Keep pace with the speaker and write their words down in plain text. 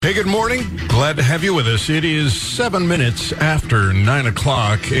Hey, good morning. Glad to have you with us. It is 7 minutes after 9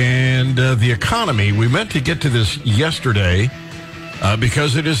 o'clock, and the economy, we meant to get to this yesterday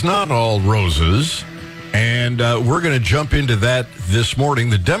because it is not all roses, and we're going to jump into that this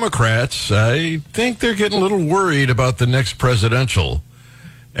morning. The Democrats, I think they're getting a little worried about the next presidential,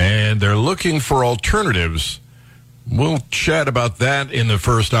 and they're looking for alternatives. We'll chat about that in the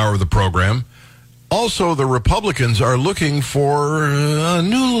first hour of the program. Also, the Republicans are looking for a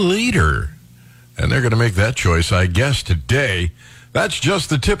new leader, and they're going to make that choice, I guess, today. That's just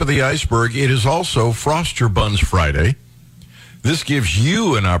the tip of the iceberg. It is also Frost Your Buns Friday. This gives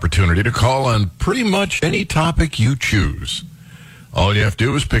you an opportunity to call on pretty much any topic you choose. All you have to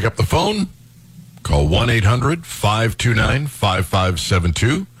do is pick up the phone, call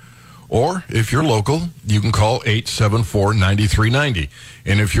 1-800-529-5572, or if you're local, you can call 874-9390.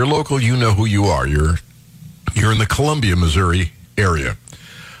 And if you're local, you know who you are. You're in the Columbia, Missouri area.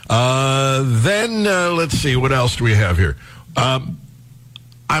 Then let's see, what else do we have here? I'm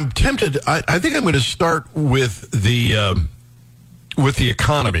tempted. I think I'm going to start with the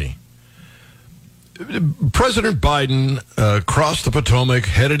economy. President Biden crossed the Potomac,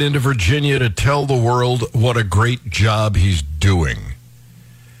 headed into Virginia to tell the world what a great job he's doing.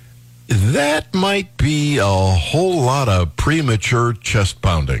 That might be a whole lot of premature chest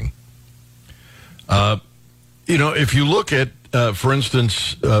pounding. If you look at, for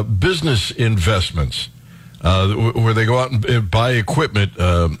instance, business investments, where they go out and buy equipment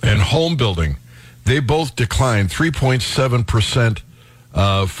and home building, they both declined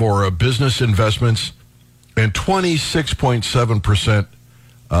 3.7% for business investments and 26.7%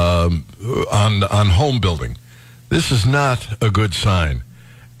 on home building. This is not a good sign.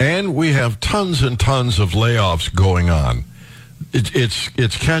 And we have tons and tons of layoffs going on.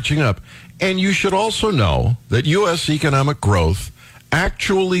 It's catching up. And you should also know that U.S. economic growth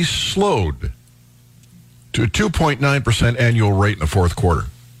actually slowed to a 2.9% annual rate in the fourth quarter.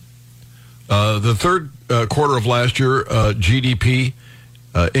 The third quarter of last year, GDP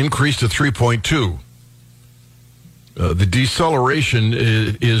increased to 3.2. The deceleration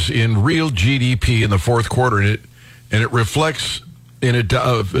is in real GDP in the fourth quarter, and it reflects in a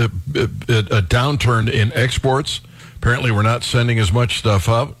downturn in exports. Apparently, we're not sending as much stuff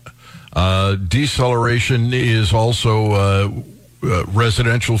up. Deceleration is also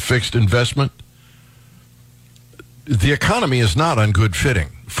residential fixed investment. The economy is not on good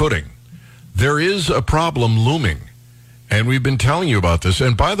footing. There is a problem looming, and we've been telling you about this.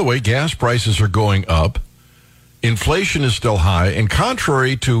 And by the way, gas prices are going up. Inflation is still high. And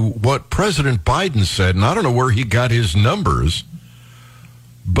contrary to what President Biden said, and I don't know where he got his numbers,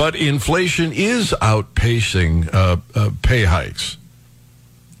 but inflation is outpacing pay hikes.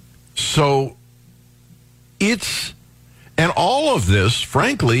 So and all of this,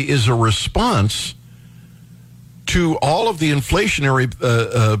 frankly, is a response to all of the inflationary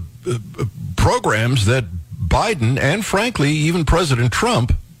programs that Biden and, frankly, even President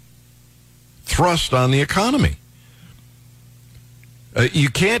Trump thrust on the economy. You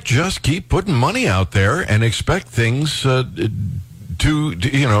can't just keep putting money out there and expect things not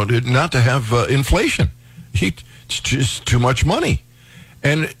to have inflation. It's just too much money,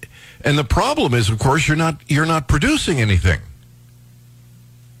 and the problem is, of course, you're not producing anything.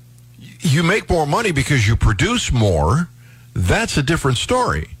 You make more money because you produce more. That's a different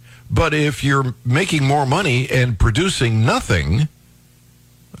story. But if you're making more money and producing nothing,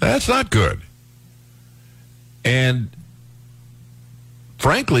 that's not good. And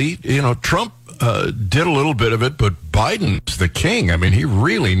frankly, Trump did a little bit of it, but Biden's the king. I mean, he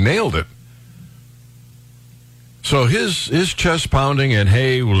really nailed it. So his chest pounding and,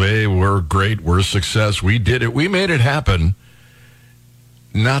 hey, we're great, we're a success, we did it, we made it happen,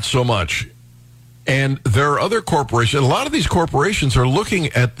 not so much. And there are other corporations. A lot of these corporations are looking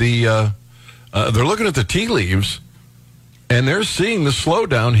at the tea leaves, and they're seeing the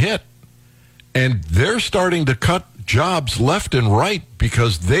slowdown hit, and they're starting to cut jobs left and right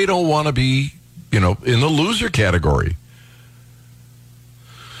because they don't want to be in the loser category.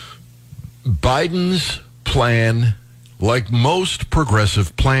 Biden's plan, like most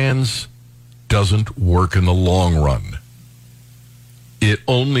progressive plans, doesn't work in the long run. It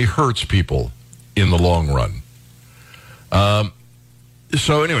only hurts people in the long run.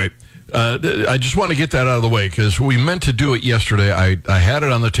 So anyway, I just want to get that out of the way because we meant to do it yesterday. I had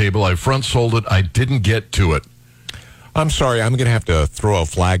it on the table. I front sold it. I didn't get to it. I'm sorry. I'm going to have to throw a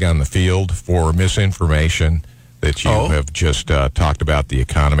flag on the field for misinformation that you have just talked about the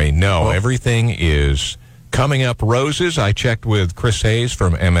economy. No, everything is coming up roses. I checked with Chris Hayes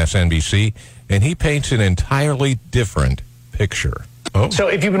from MSNBC, and he paints an entirely different picture. Oh. So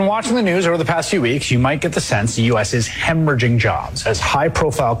if you've been watching the news over the past few weeks, you might get the sense the U.S. is hemorrhaging jobs as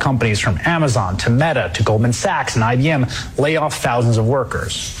high-profile companies from Amazon to Meta to Goldman Sachs and IBM lay off thousands of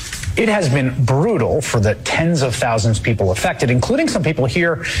workers. It has been brutal for the tens of thousands of people affected, including some people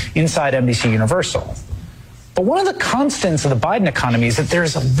here inside NBC Universal. But one of the constants of the Biden economy is that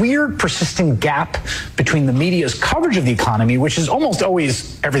there's a weird, persistent gap between the media's coverage of the economy, which is almost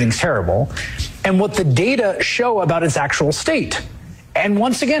always everything's terrible, and what the data show about its actual state. And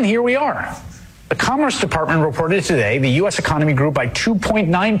once again, here we are. The Commerce Department reported today the U.S. economy grew by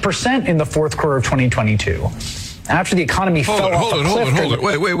 2.9% in the fourth quarter of 2022. After the economy fell off a cliff. Hold it.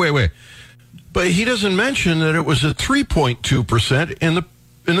 Wait. But he doesn't mention that it was at 3.2% in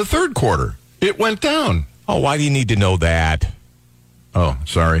the third quarter. It went down. Oh, why do you need to know that? Oh,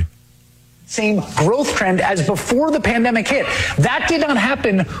 sorry. Same growth trend as before the pandemic hit. That did not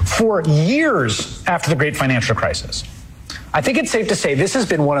happen for years after the great financial crisis. I think it's safe to say this has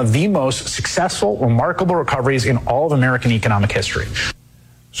been one of the most successful, remarkable recoveries in all of American economic history.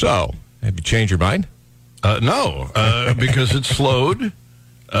 So, have you changed your mind? No, because it slowed,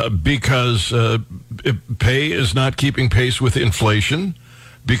 because pay is not keeping pace with inflation,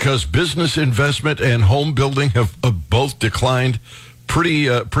 because business investment and home building have both declined pretty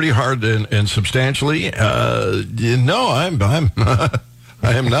hard and substantially. No, I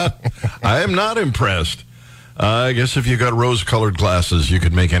am not impressed. I guess if you got rose-colored glasses, you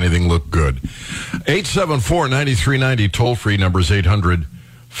could make anything look good. 874-9390, toll-free numbers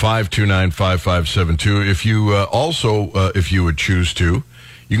 800-529-5572. If you if you would choose to,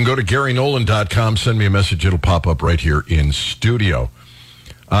 you can go to GaryNolan.com, send me a message. It'll pop up right here in studio.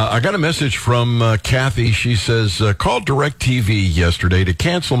 I got a message from Kathy. She says, called DirecTV yesterday to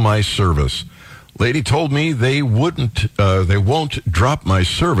cancel my service. Lady told me they won't drop my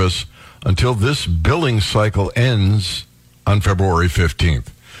service until this billing cycle ends on February 15th.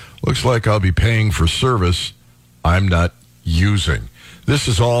 Looks like I'll be paying for service I'm not using. This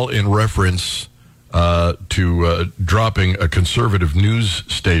is all in reference to dropping a conservative news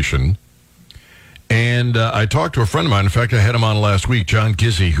station. And I talked to a friend of mine. In fact, I had him on last week, John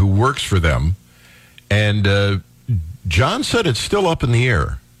Gizzi, who works for them. And John said it's still up in the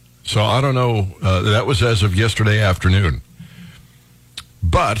air. So I don't know. That was as of yesterday afternoon.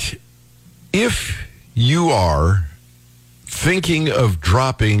 But if you are thinking of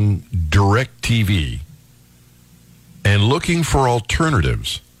dropping DirecTV and looking for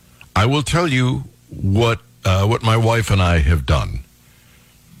alternatives, I will tell you what my wife and I have done.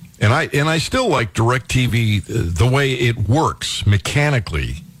 And I still like DirecTV, the way it works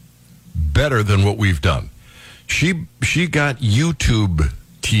mechanically, better than what we've done. She got YouTube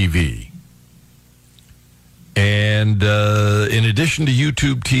TV. And in addition to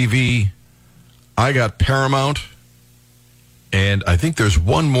YouTube TV, I got Paramount, and I think there's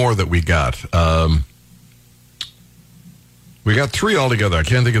one more that we got. We got three altogether. I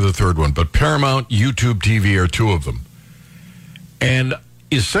can't think of the third one, but Paramount, YouTube TV are two of them. And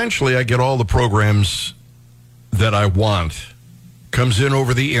essentially, I get all the programs that I want. Comes in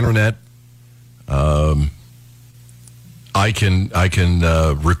over the internet. I can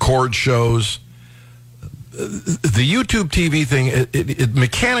record shows. The YouTube TV thing, it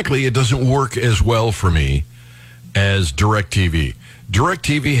mechanically, it doesn't work as well for me as DirecTV.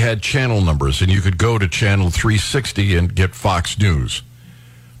 DirecTV had channel numbers, and you could go to channel 360 and get Fox News.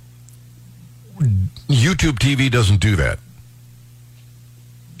 YouTube TV doesn't do that.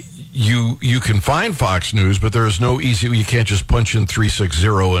 You can find Fox News, but there is no easy, you can't just punch in 360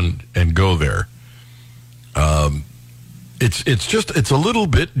 and go there. It's a little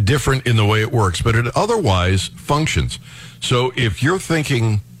bit different in the way it works, but it otherwise functions. So if you're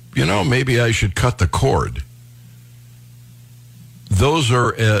thinking, maybe I should cut the cord, those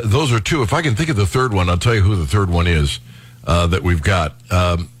are two. If I can think of the third one, I'll tell you who the third one is that we've got.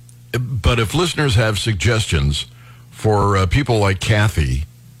 But if listeners have suggestions for people like Kathy,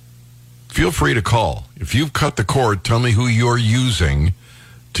 feel free to call. If you've cut the cord, tell me who you're using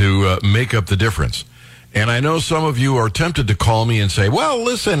to make up the difference. And I know some of you are tempted to call me and say, well,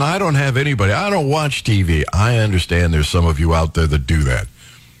 listen, I don't have anybody. I don't watch TV. I understand there's some of you out there that do that.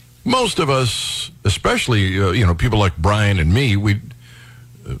 Most of us, especially, people like Brian and me, we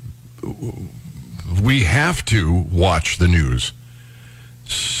have to watch the news.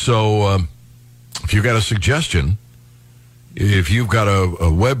 So if you've got a suggestion, if you've got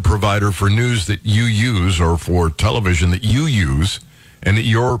a web provider for news that you use or for television that you use and that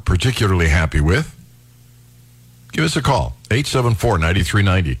you're particularly happy with, give us a call,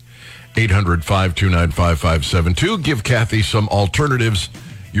 874-9390, 800-529-5572. Give Kathy some alternatives.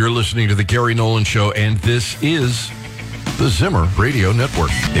 You're listening to The Gary Nolan Show, and this is the Zimmer Radio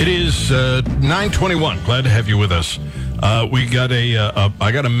Network. It is 9:21. Glad to have you with us. We got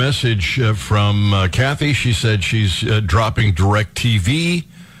I got a message from Kathy. She said she's dropping DirecTV,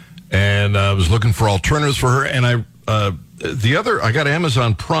 and I was looking for alternatives for her. And I got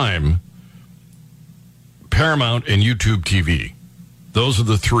Amazon Prime, Paramount, and YouTube TV. Those are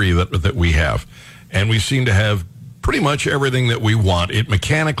the three that we have, and we seem to have pretty much everything that we want. It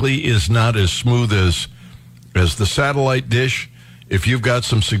mechanically is not as smooth as the satellite dish. If you've got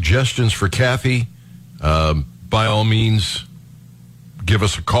some suggestions for Kathy, by all means, give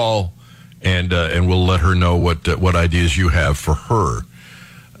us a call, and we'll let her know what ideas you have for her.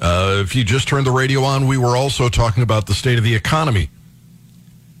 If you just turned the radio on, we were also talking about the state of the economy.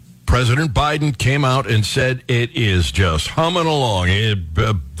 President Biden came out and said it is just humming along.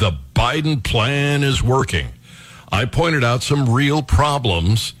 The Biden plan is working. I pointed out some real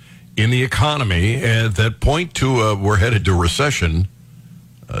problems in the economy that point to we're headed to recession,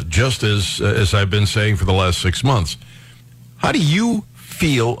 just as I've been saying for the last 6 months. How do you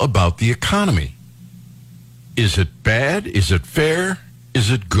feel about the economy? Is it bad? Is it fair? Is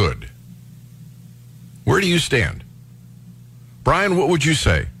it good? Where do you stand? Brian, what would you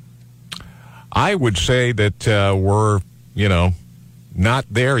say? I would say that we're, not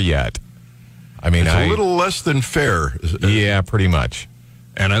there yet. I mean, it's a little less than fair. Yeah, pretty much.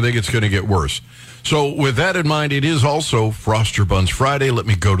 And I think it's going to get worse. So with that in mind, it is also Frost Your Buns Friday. Let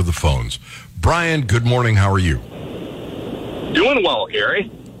me go to the phones. Brian, good morning. How are you? Doing well, Gary.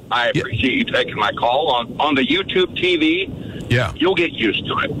 I appreciate you taking my call. On the YouTube TV, you'll get used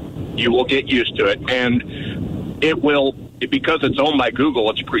to it. You will get used to it. And it will, because it's owned by Google,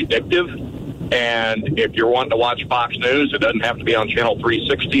 it's predictive. And if you're wanting to watch Fox News, it doesn't have to be on channel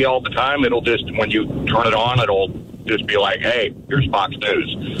 360 all the time. It'll just, when you turn it on, it'll just be like, hey, here's Fox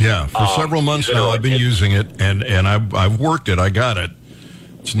News. Yeah, for several months now, I've been using it, and I've worked it. I got it.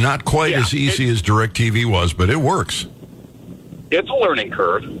 It's not quite as easy as DirecTV was, but it works. It's a learning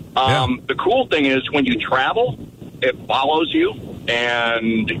curve. The cool thing is when you travel, it follows you,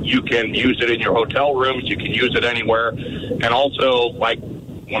 and you can use it in your hotel rooms. You can use it anywhere. And also, like,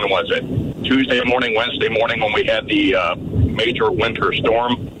 when was it? Tuesday morning, Wednesday morning, when we had the major winter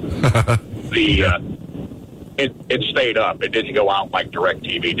storm, it stayed up. It didn't go out like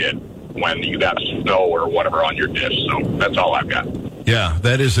DirecTV did when you got snow or whatever on your dish. So that's all I've got. Yeah,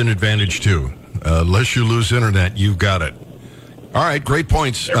 that is an advantage, too. Unless you lose internet, you've got it. All right, great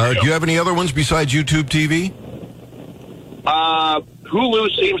points. Do you have any other ones besides YouTube TV?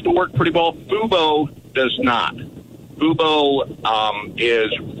 Hulu seems to work pretty well. Fubo does not. Fubo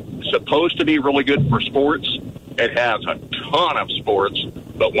is supposed to be really good for sports. It has a ton of sports,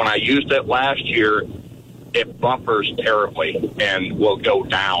 but when I used it last year, it buffers terribly and will go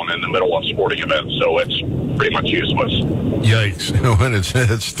down in the middle of sporting events, so it's pretty much useless. Yikes. When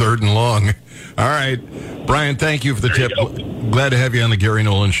it's third and long. All right. Brian, thank you for the tip. Glad to have you on the Gary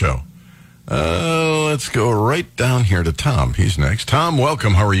Nolan Show. Let's go right down here to Tom. He's next. Tom,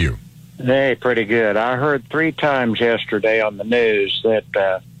 welcome. How are you? Hey, pretty good. I heard 3 times yesterday on the news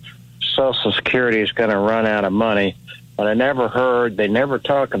that Social Security is going to run out of money, but they never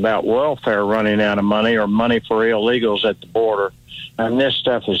talk about welfare running out of money or money for illegals at the border, and this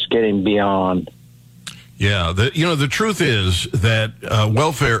stuff is getting beyond. Yeah, the truth is that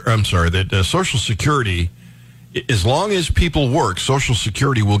Social Security, as long as people work, Social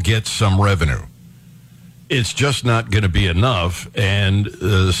Security will get some revenue. It's just not going to be enough, and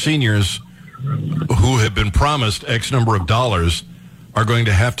seniors who have been promised X number of dollars are going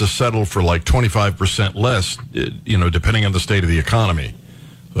to have to settle for like 25% less, depending on the state of the economy.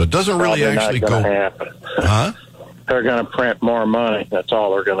 So it doesn't really actually go. Happen. Huh? They're going to print more money. That's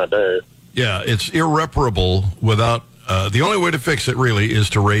all they're going to do. Yeah, it's irreparable without. The only way to fix it really is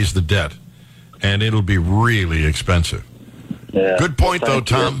to raise the debt, and it'll be really expensive. Yeah. Good point, though,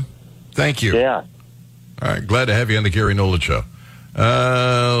 Tom. Thank you. Yeah. All right, glad to have you on the Gary Nolan Show.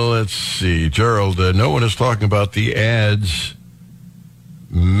 Let's see, Gerald. No one is talking about the ads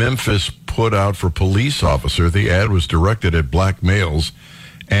Memphis put out for police officer. The ad was directed at black males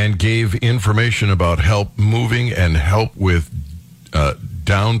and gave information about help moving and help with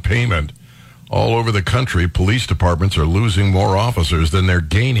down payment. All over the country, police departments are losing more officers than they're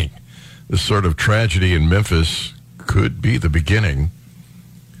gaining. This sort of tragedy in Memphis could be the beginning.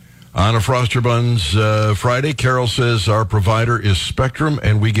 On a Frost Your Buns Friday, Carol says our provider is Spectrum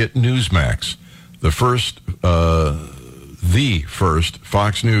and we get Newsmax. The first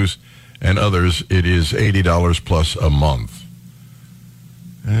Fox News and others, it is $80 plus a month.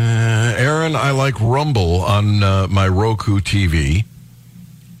 Aaron, I like Rumble on my Roku TV.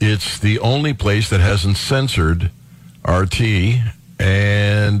 It's the only place that hasn't censored RT,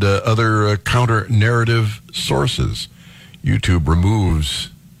 and other counter-narrative sources. YouTube removes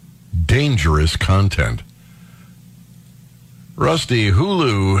dangerous content. Rusty,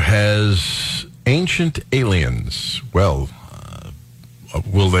 Hulu has Ancient Aliens. Well,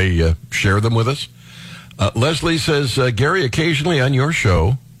 will they share them with us? Leslie says, Gary, occasionally on your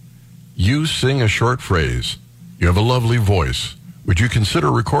show, you sing a short phrase. You have a lovely voice. Would you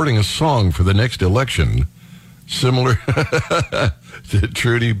consider recording a song for the next election similar to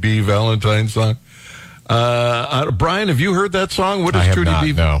Trudy B. Valentine's song? Brian, have you heard that song? What is Trudy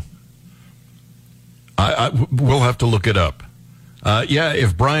B? No. We'll have to look it up. Yeah,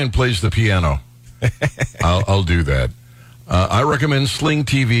 if Brian plays the piano, I'll do that. I recommend Sling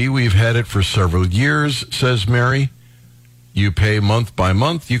TV. We've had it for several years, says Mary. You pay month by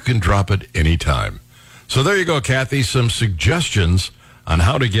month. You can drop it anytime. So there you go, Kathy. Some suggestions on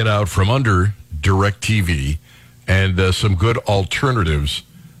how to get out from under DirecTV and some good alternatives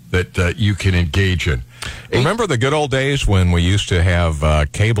that you can engage in. Remember the good old days when we used to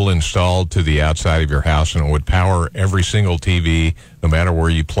have cable installed to the outside of your house and it would power every single TV, no matter where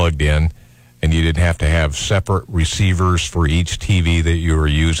you plugged in, and you didn't have to have separate receivers for each TV that you were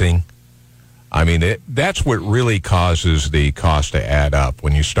using? I mean, that's what really causes the cost to add up.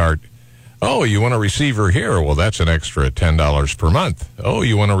 When you start, oh, you want a receiver here? Well, that's an extra $10 per month. Oh,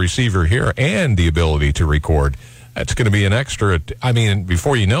 you want a receiver here and the ability to record? That's going to be an extra. I mean,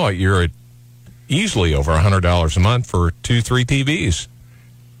 before you know it, you're at easily over $100 a month for 2-3 TVs.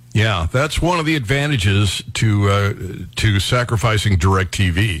 Yeah, that's one of the advantages to sacrificing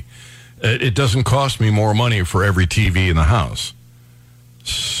DirecTV. It doesn't cost me more money for every TV in the house.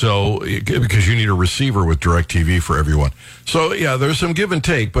 So, because you need a receiver with DirecTV for everyone. So, yeah, there's some give and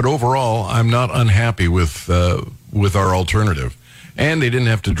take, but overall, I'm not unhappy with our alternative. And they didn't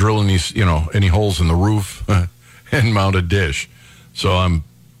have to drill any holes in the roof and mount a dish. So I'm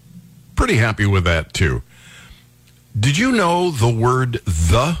pretty happy with that, too. Did you know the word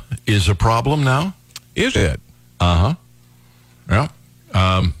 "the" is a problem now? Is it? Uh-huh. Yeah.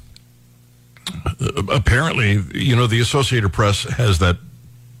 Apparently, the Associated Press has that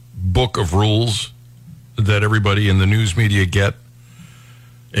book of rules that everybody in the news media get.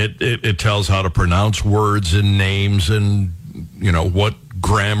 It tells how to pronounce words and names and, what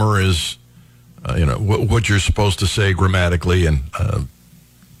grammar is, what you're supposed to say grammatically. And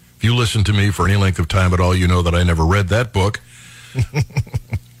if you listen to me for any length of time at all, you know that I never read that book.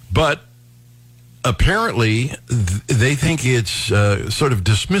 But apparently, they think it's sort of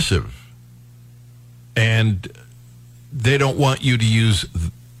dismissive. And they don't want you to use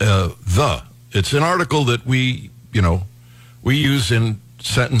the. It's an article that we use in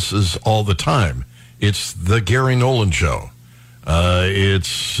sentences all the time. It's the Gary Nolan Show.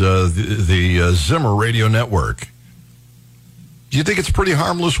 It's the Zimmer Radio Network. You think it's a pretty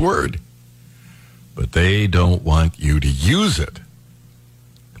harmless word. But they don't want you to use it.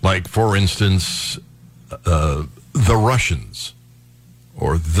 Like, for instance, the Russians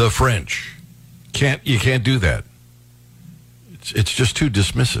or the French. You can't do that. It's just too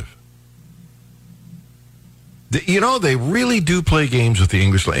dismissive. They really do play games with the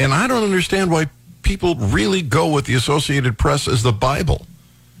English, and I don't understand why people really go with the Associated Press as the Bible.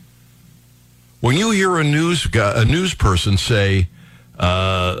 When you hear a news person say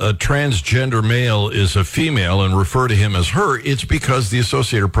a transgender male is a female and refer to him as her, it's because the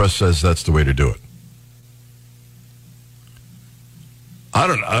Associated Press says that's the way to do it. I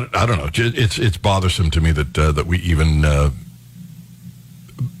don't know. It's bothersome to me that we even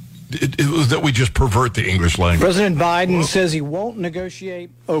that we just pervert the English language. President Biden says he won't negotiate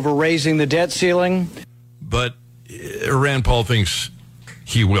over raising the debt ceiling, but Rand Paul thinks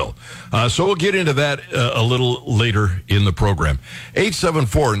he will. So we'll get into that a little later in the program.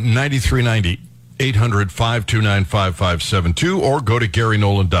 874-9390, 800-529-5572, or go to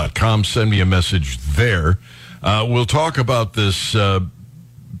GaryNolan.com. Send me a message there. We'll talk about this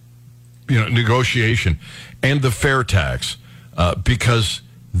negotiation and the fair tax because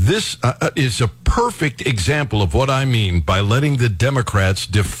this is a perfect example of what I mean by letting the Democrats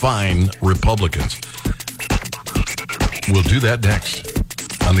define Republicans. We'll do that next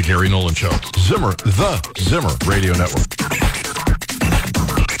on the Gary Nolan Show. The Zimmer Radio Network.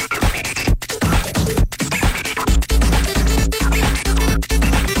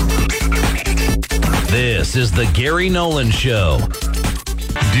 This is the Gary Nolan Show.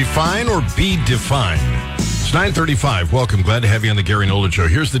 Define or be defined. It's 9:35. Welcome. Glad to have you on the Gary Nolan Show.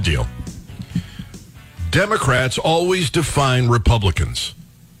 Here's the deal. Democrats always define Republicans.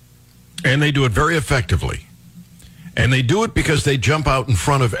 And they do it very effectively. And they do it because they jump out in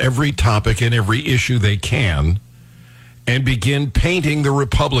front of every topic and every issue they can and begin painting the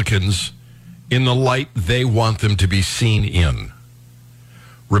Republicans in the light they want them to be seen in.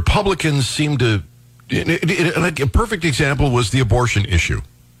 Republicans seem to... A perfect example was the abortion issue.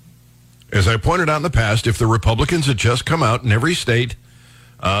 As I pointed out in the past, if the Republicans had just come out in every state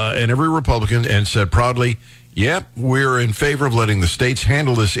and every Republican and said proudly, yep, we're in favor of letting the states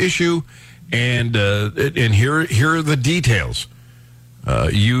handle this issue, and here are the details.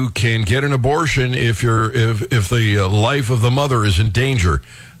 You can get an abortion if the life of the mother is in danger.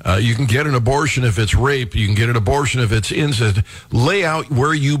 You can get an abortion if it's rape. You can get an abortion if it's incest. Lay out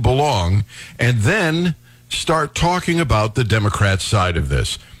where you belong, and then start talking about the Democrat side of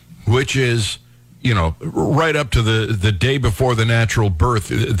this, which is, right up to the day before the natural birth,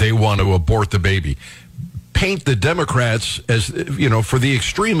 they want to abort the baby. Paint the Democrats as, for the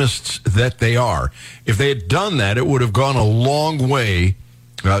extremists that they are. If they had done that, it would have gone a long way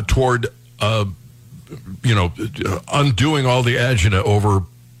toward, undoing all the agita over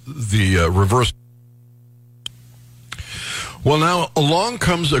the reverse. Well, now along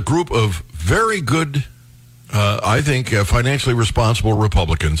comes a group of very good, I think, financially responsible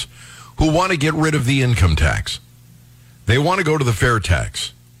Republicans who want to get rid of the income tax. They want to go to the fair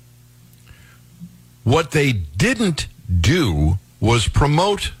tax. What they didn't do was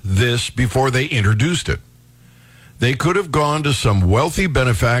promote this before they introduced it. They could have gone to some wealthy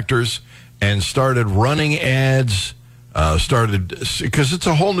benefactors and started running ads, because it's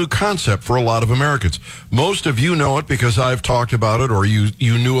a whole new concept for a lot of Americans. Most of you know it because I've talked about it, or you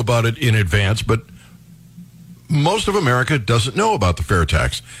knew about it in advance, but most of America doesn't know about the fair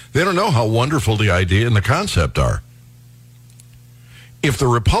tax. They don't know how wonderful the idea and the concept are. If the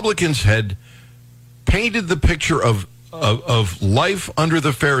Republicans had painted the picture of life under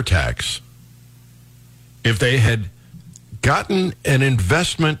the fair tax, if they had gotten an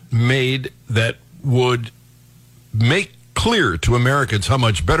investment made that would make clear to Americans how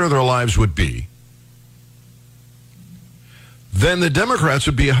much better their lives would be, then the Democrats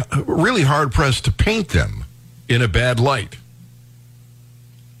would be really hard-pressed to paint them in a bad light.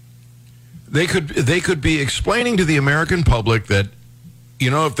 They could be explaining to the American public that,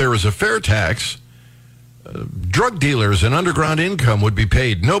 if there was a fair tax, drug dealers and underground income would be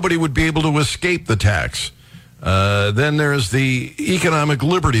paid. Nobody would be able to escape the tax. Then there's the economic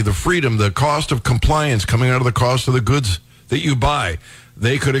liberty, the freedom, the cost of compliance coming out of the cost of the goods that you buy.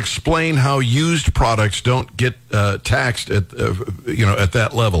 They could explain how used products don't get taxed at that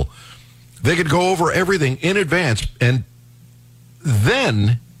level. They could go over everything in advance and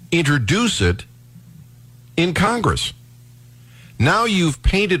then introduce it in Congress. Now you've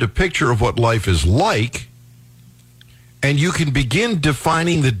painted a picture of what life is like, and you can begin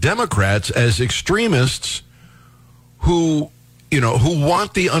defining the Democrats as extremists who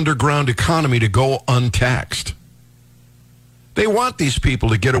want the underground economy to go untaxed. They want these people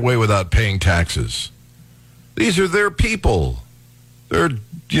to get away without paying taxes. These are their people. They're,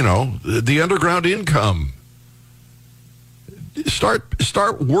 the underground income.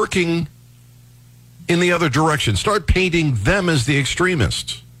 Start working in the other direction. Start painting them as the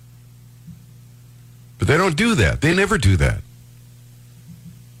extremists. But they don't do that. They never do that.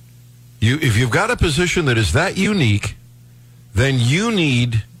 If you've got a position that is that unique, then you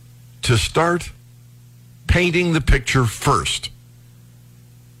need to start painting the picture first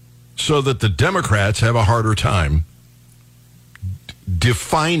so that the Democrats have a harder time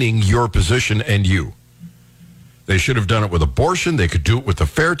defining your position and you. They should have done it with abortion. They could do it with the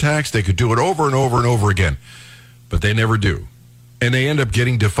fair tax. They could do it over and over and over again. But they never do. And they end up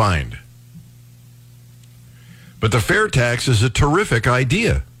getting defined. But the fair tax is a terrific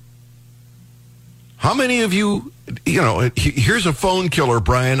idea. How many of you, here's a phone killer,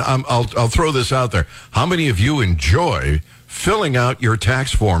 Brian. I'll throw this out there. How many of you enjoy filling out your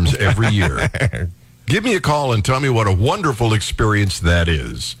tax forms every year? Give me a call and tell me what a wonderful experience that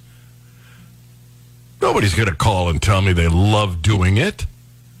is. Nobody's going to call and tell me they love doing it.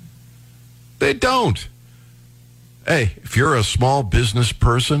 They don't. Hey, if you're a small business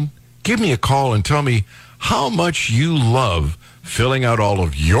person, give me a call and tell me how much you love filling out all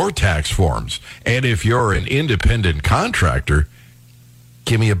of your tax forms. And if you're an independent contractor,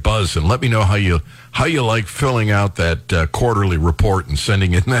 give me a buzz and let me know how you like filling out that quarterly report and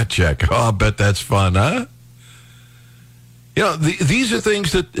sending in that check. Oh, I bet that's fun, huh? These are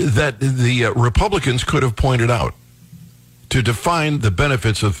things that the Republicans could have pointed out to define the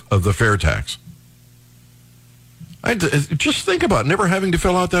benefits of the fair tax. Just think about never having to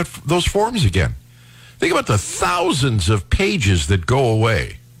fill out those forms again. Think about the thousands of pages that go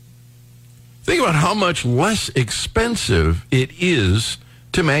away. Think about how much less expensive it is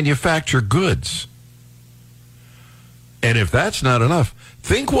to manufacture goods. And if that's not enough,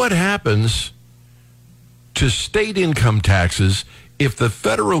 think what happens to state income taxes if the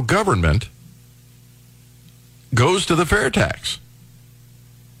federal government goes to the fair tax.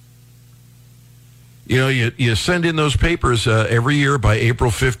 You know, you send in those papers every year by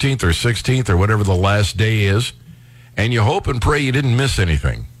April 15th or 16th or whatever the last day is, and you hope and pray you didn't miss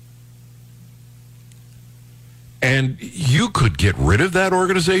anything. And you could get rid of that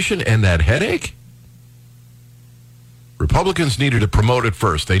organization and that headache. Republicans needed to promote it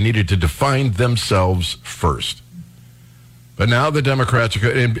first. They needed to define themselves first. But now the Democrats are,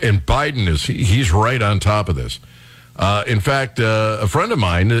 and Biden he's right on top of this. In fact, a friend of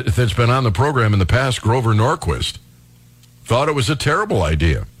mine that's been on the program in the past, Grover Norquist, thought it was a terrible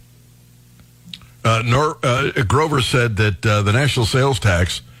idea. Grover said that the national sales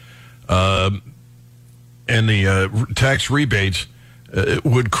tax and the tax rebates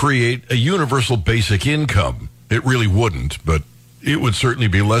would create a universal basic income. It really wouldn't, but it would certainly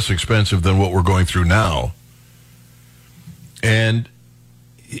be less expensive than what we're going through now. And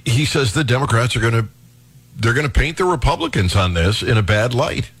he says the Democrats are going to paint the Republicans on this in a bad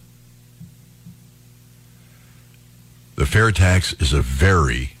light. The fair tax is a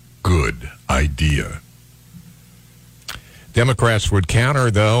very good idea. Democrats would counter,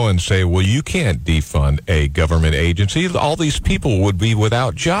 though, and say, well, you can't defund a government agency. All these people would be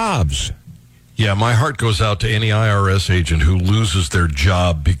without jobs. Yeah, my heart goes out to any IRS agent who loses their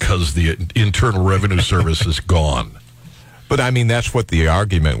job because the Internal Revenue Service is gone. But, I mean, that's what the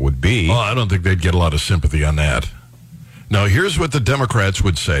argument would be. Well, I don't think they'd get a lot of sympathy on that. Now, here's what the Democrats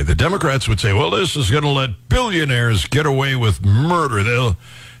would say. The Democrats would say, well, this is going to let billionaires get away with murder.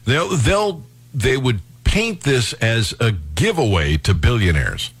 They would paint this as a giveaway to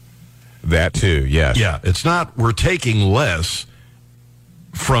billionaires. That, too, yes. Yeah, it's not we're taking less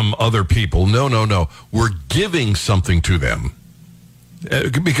from other people. No. We're giving something to them.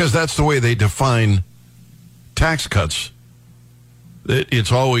 Because that's the way they define tax cuts.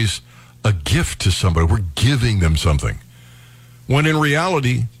 It's always a gift to somebody. We're giving them something. When in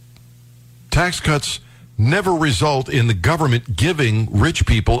reality, tax cuts never result in the government giving rich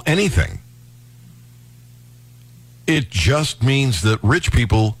people anything. It just means that rich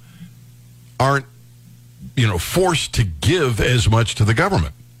people aren't, forced to give as much to the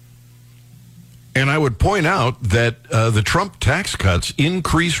government. And I would point out that the Trump tax cuts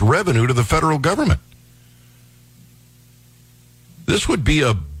increase revenue to the federal government. This would be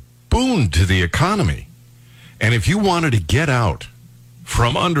a boon to the economy. And if you wanted to get out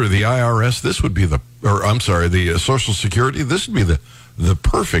from under the IRS, this would be the Social Security, this would be the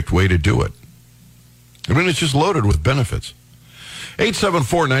perfect way to do it. I mean, it's just loaded with benefits.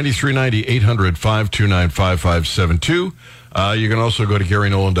 874-9390, 800-529-5572. You can also go to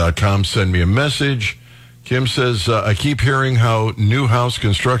GaryNolan.com, send me a message. Kim says, I keep hearing how new house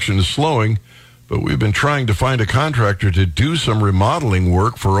construction is slowing, but we've been trying to find a contractor to do some remodeling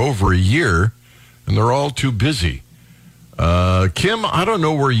work for over a year, and they're all too busy. Kim, I don't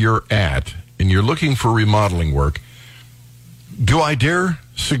know where you're at, and you're looking for remodeling work. Do I dare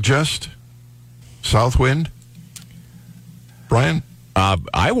suggest Southwind? Brian?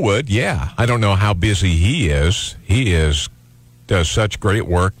 I would, yeah. I don't know how busy he is. He does such great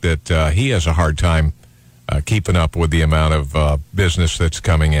work that he has a hard time keeping up with the amount of business that's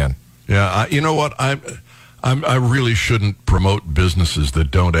coming in. Yeah, you know what? I really shouldn't promote businesses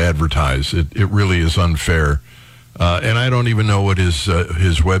that don't advertise. It really is unfair. And I don't even know what his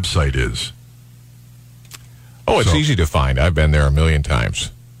website is. Oh, it's easy to find. I've been there a million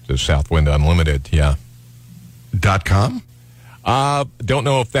times. The Southwind Unlimited, yeah. .com? Don't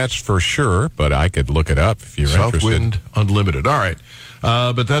know if that's for sure, but I could look it up if you're Southwind interested. Unlimited. All right.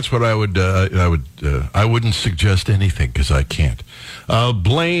 But that's what I wouldn't suggest anything because I can't.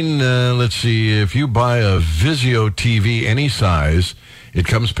 Blaine, let's see. If you buy a Vizio TV any size, it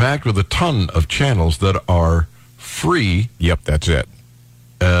comes packed with a ton of channels that are free. Yep, that's it.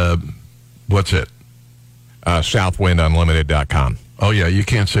 What's it? SouthwindUnlimited.com. Oh, yeah. You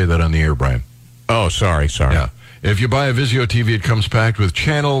can't say that on the air, Brian. Oh, sorry. Yeah. If you buy a Vizio TV, it comes packed with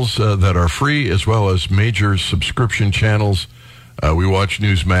channels that are free as well as major subscription channels. We watch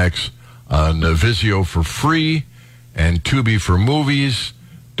Newsmax on Vizio for free and Tubi for movies.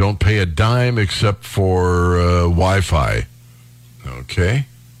 Don't pay a dime except for Wi-Fi. Okay.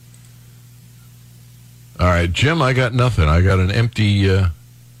 All right, Jim, I got nothing. I got an empty... All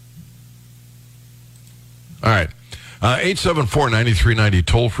right. 874-9390,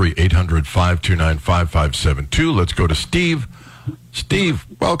 toll-free, 800-529-5572. Let's go to Steve. Steve,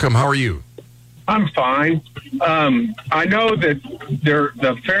 welcome. How are you? I'm fine. I know that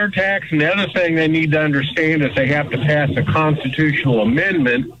the fair tax, and the other thing they need to understand is they have to pass a constitutional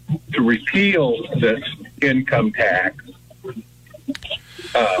amendment to repeal this income tax.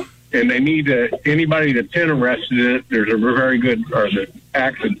 And they need anybody that's interested in it, there's a very good, or the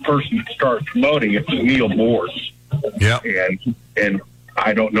active person to start promoting it, is Neil Morse. Yeah. And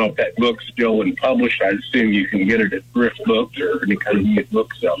I don't know if that book's still been published. I assume you can get it at Thrift Books or any kind of good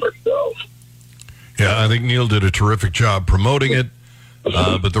bookseller. So. Yeah, I think Neil did a terrific job promoting it,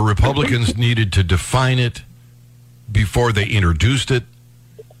 but the Republicans needed to define it before they introduced it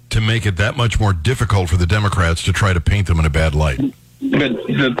to make it that much more difficult for the Democrats to try to paint them in a bad light. But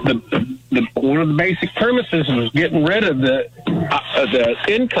one of the basic premises is getting rid of the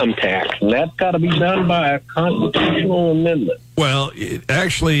income tax, and that's got to be done by a constitutional amendment. Well,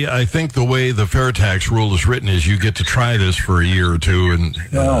 actually, I think the way the fair tax rule is written is you get to try this for a year or two, and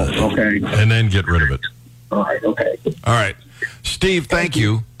and then get rid of it. All right, okay. All right. Steve, thank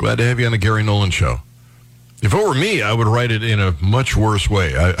you. Glad to have you on the Gary Nolan Show. If it were me, I would write it in a much worse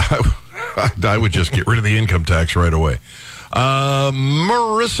way. I would just get rid of the income tax right away.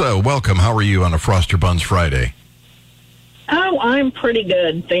 Marissa, welcome. How are you on a Frost Your Buns Friday? Oh, I'm pretty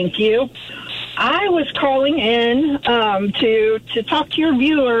good, thank you. I was calling in to talk to your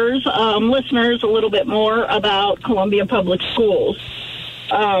viewers, listeners, a little bit more about Columbia Public Schools.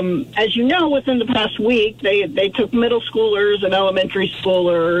 As you know, within the past week, they took middle schoolers and elementary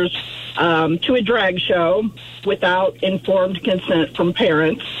schoolers to a drag show without informed consent from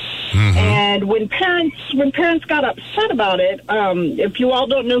parents. Mm-hmm. And when parents got upset about it, if you all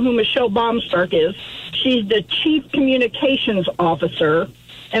don't know who Michelle Baumstark is, she's the Chief Communications Officer.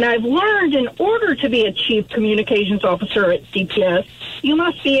 And I've learned in order to be a Chief Communications Officer at CPS, you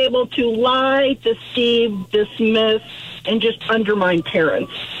must be able to lie, deceive, dismiss, and just undermine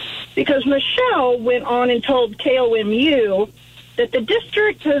parents. Because Michelle went on and told KOMU that the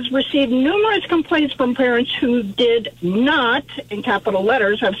district has received numerous complaints from parents who did not, in capital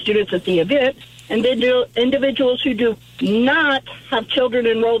letters, have students at the event, and individuals who do not have children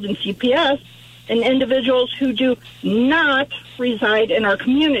enrolled in CPS, and individuals who do not reside in our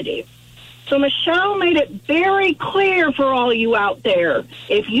community. So Michelle made it very clear for all you out there,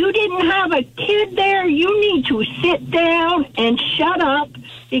 if you didn't have a kid there, you need to sit down and shut up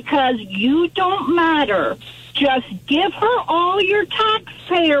because you don't matter. Just give her all your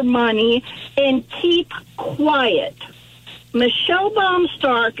taxpayer money and keep quiet. Michelle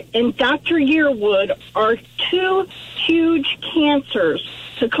Baumstark and Dr. Yearwood are two huge cancers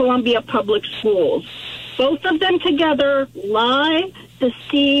to Columbia Public Schools. Both of them together lie,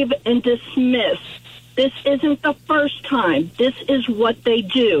 deceive, and dismiss. This isn't the first time. This is what they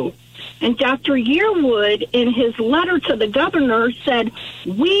do. And Dr. Yearwood, in his letter to the governor, said,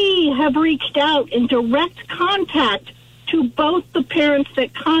 we have reached out in direct contact to both the parents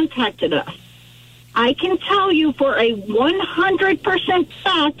that contacted us. I can tell you for a 100%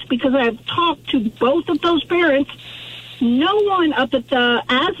 fact, because I've talked to both of those parents, no one up at the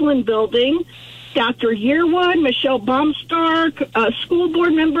Aslan building, Dr. Yearwood, Michelle Baumstark, a school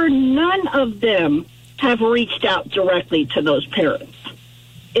board member, none of them have reached out directly to those parents.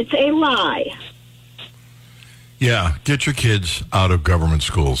 It's a lie. Yeah, get your kids out of government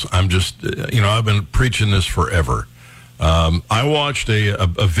schools. I'm just, I've been preaching this forever. I watched a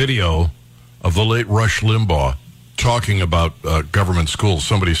video of the late Rush Limbaugh talking about government schools.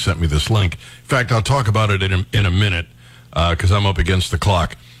 Somebody sent me this link. In fact, I'll talk about it in a minute because I'm up against the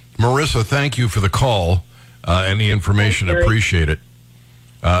clock. Marissa, thank you for the call and the information. Appreciate it.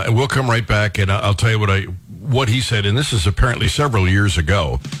 And we'll come right back, and I'll tell you what he said, and this is apparently several years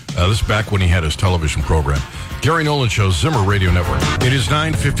ago. This is back when he had his television program. Gary Nolan Show, Zimmer Radio Network. It is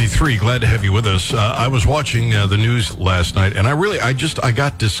 9:53. Glad to have you with us. I was watching the news last night, and I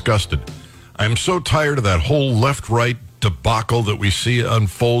got disgusted. I'm so tired of that whole left-right debacle that we see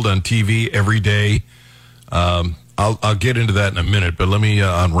unfold on TV every day. I'll get into that in a minute, but let me,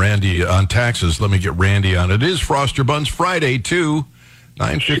 on taxes, let me get Randy on. It is Frost Your Buns Friday, too.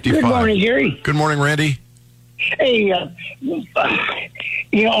 9:55. Good morning, Gary. Good morning, Randy. Hey, I'm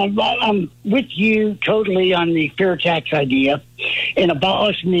with you totally on the fair tax idea and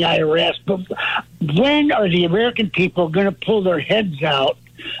abolishing the IRS, but when are the American people going to pull their heads out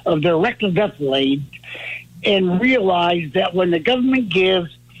of their rectal death blade and realize that when the government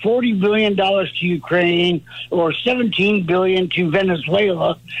gives $40 billion to Ukraine or $17 billion to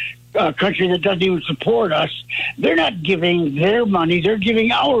Venezuela, a country that doesn't even support us, they're not giving their money, they're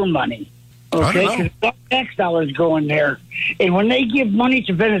giving our money. Okay, because tax dollars going there. And when they give money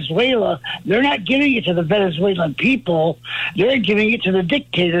to Venezuela, they're not giving it to the Venezuelan people. They're giving it to the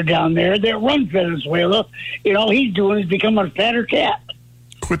dictator down there that runs Venezuela. And all he's doing is becoming a fatter cat.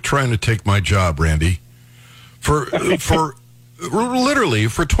 Quit trying to take my job, Randy. For literally,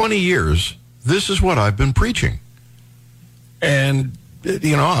 for 20 years, this is what I've been preaching. And,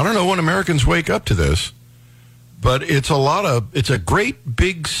 you know, I don't know when Americans wake up to this, but it's a great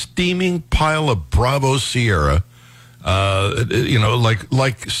big steaming pile of Bravo Sierra. You know,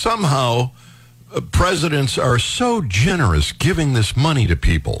 like somehow presidents are so generous giving this money to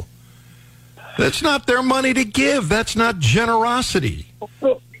people. That's not their money to give. That's not generosity.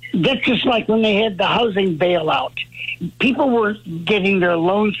 That's just like when they had the housing bailout. People were getting their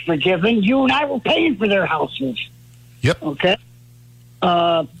loans forgiven. You and I were paying for their houses. Yep. Okay.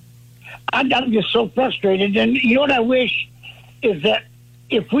 I'm just so frustrated. And you know what I wish is that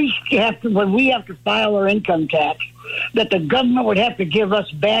if we have to, when we have to file our income tax, that the government would have to give us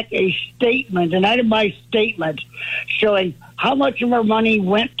back a statement, an itemized statement, showing how much of our money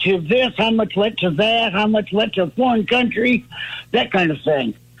went to this, how much went to that, how much went to a foreign country, that kind of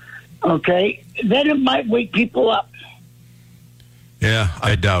thing. Okay? Then it might wake people up. Yeah,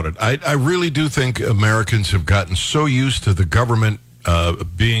 I doubt it. I really do think Americans have gotten so used to the government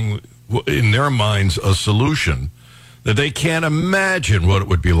being, in their minds, a solution that they can't imagine what it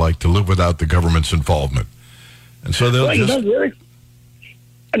would be like to live without the government's involvement. And so they'll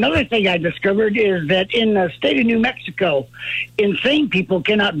Another thing I discovered is that in the state of New Mexico, insane people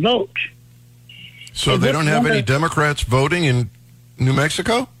cannot vote. So they don't have any Democrats voting in New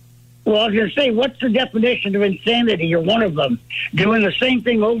Mexico? Well, I was going to say, what's the definition of insanity? You're one of them, doing the same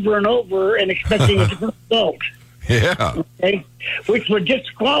thing over and over and expecting a different result. Yeah. Okay? Which would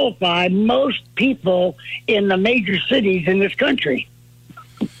disqualify most people in the major cities in this country.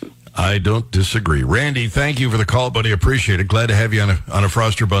 I don't disagree. Randy, thank you for the call, buddy. Appreciate it. Glad to have you on a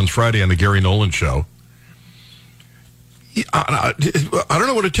Froster Buns Friday on the Gary Nolan Show. I don't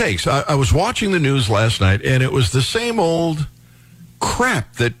know what it takes. I was watching the news last night, and it was the same old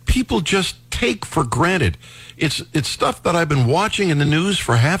crap that people just take for granted. It's stuff that I've been watching in the news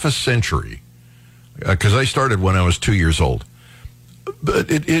for half a century, because I started when I was 2 years old. But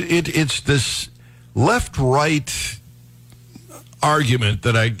it's this left-right argument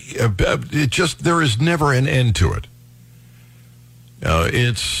that there is never an end to it.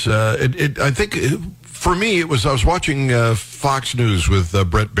 I think for me I was watching Fox News with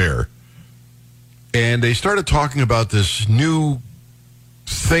Brett Baier, and they started talking about this new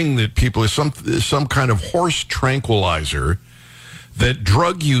thing that people is some kind of horse tranquilizer that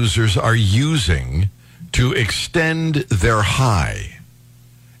drug users are using to extend their high,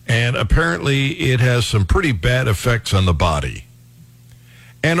 and apparently it has some pretty bad effects on the body.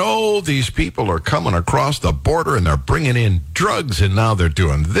 And these people are coming across the border and they're bringing in drugs, and now they're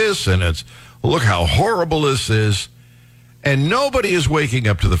doing this, and look how horrible this is. And nobody is waking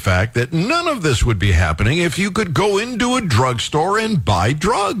up to the fact that none of this would be happening if you could go into a drugstore and buy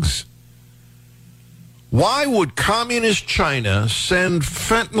drugs. Why would communist China send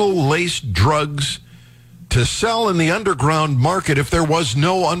fentanyl-laced drugs to sell in the underground market if there was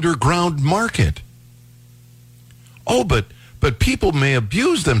no underground market? But people may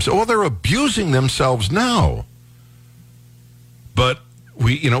abuse themselves. Oh, they're abusing themselves now. But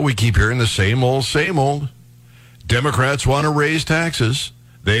we keep hearing the same old. Democrats want to raise taxes.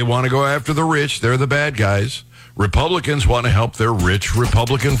 They want to go after the rich. They're the bad guys. Republicans want to help their rich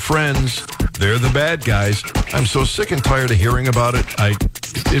Republican friends. They're the bad guys. I'm so sick and tired of hearing about it.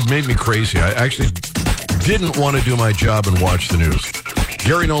 It made me crazy. I actually didn't want to do my job and watch the news.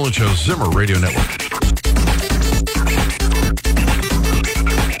 Gary Nolan Show, Zimmer Radio Network.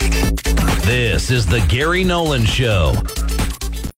 This is the Gary Nolan Show.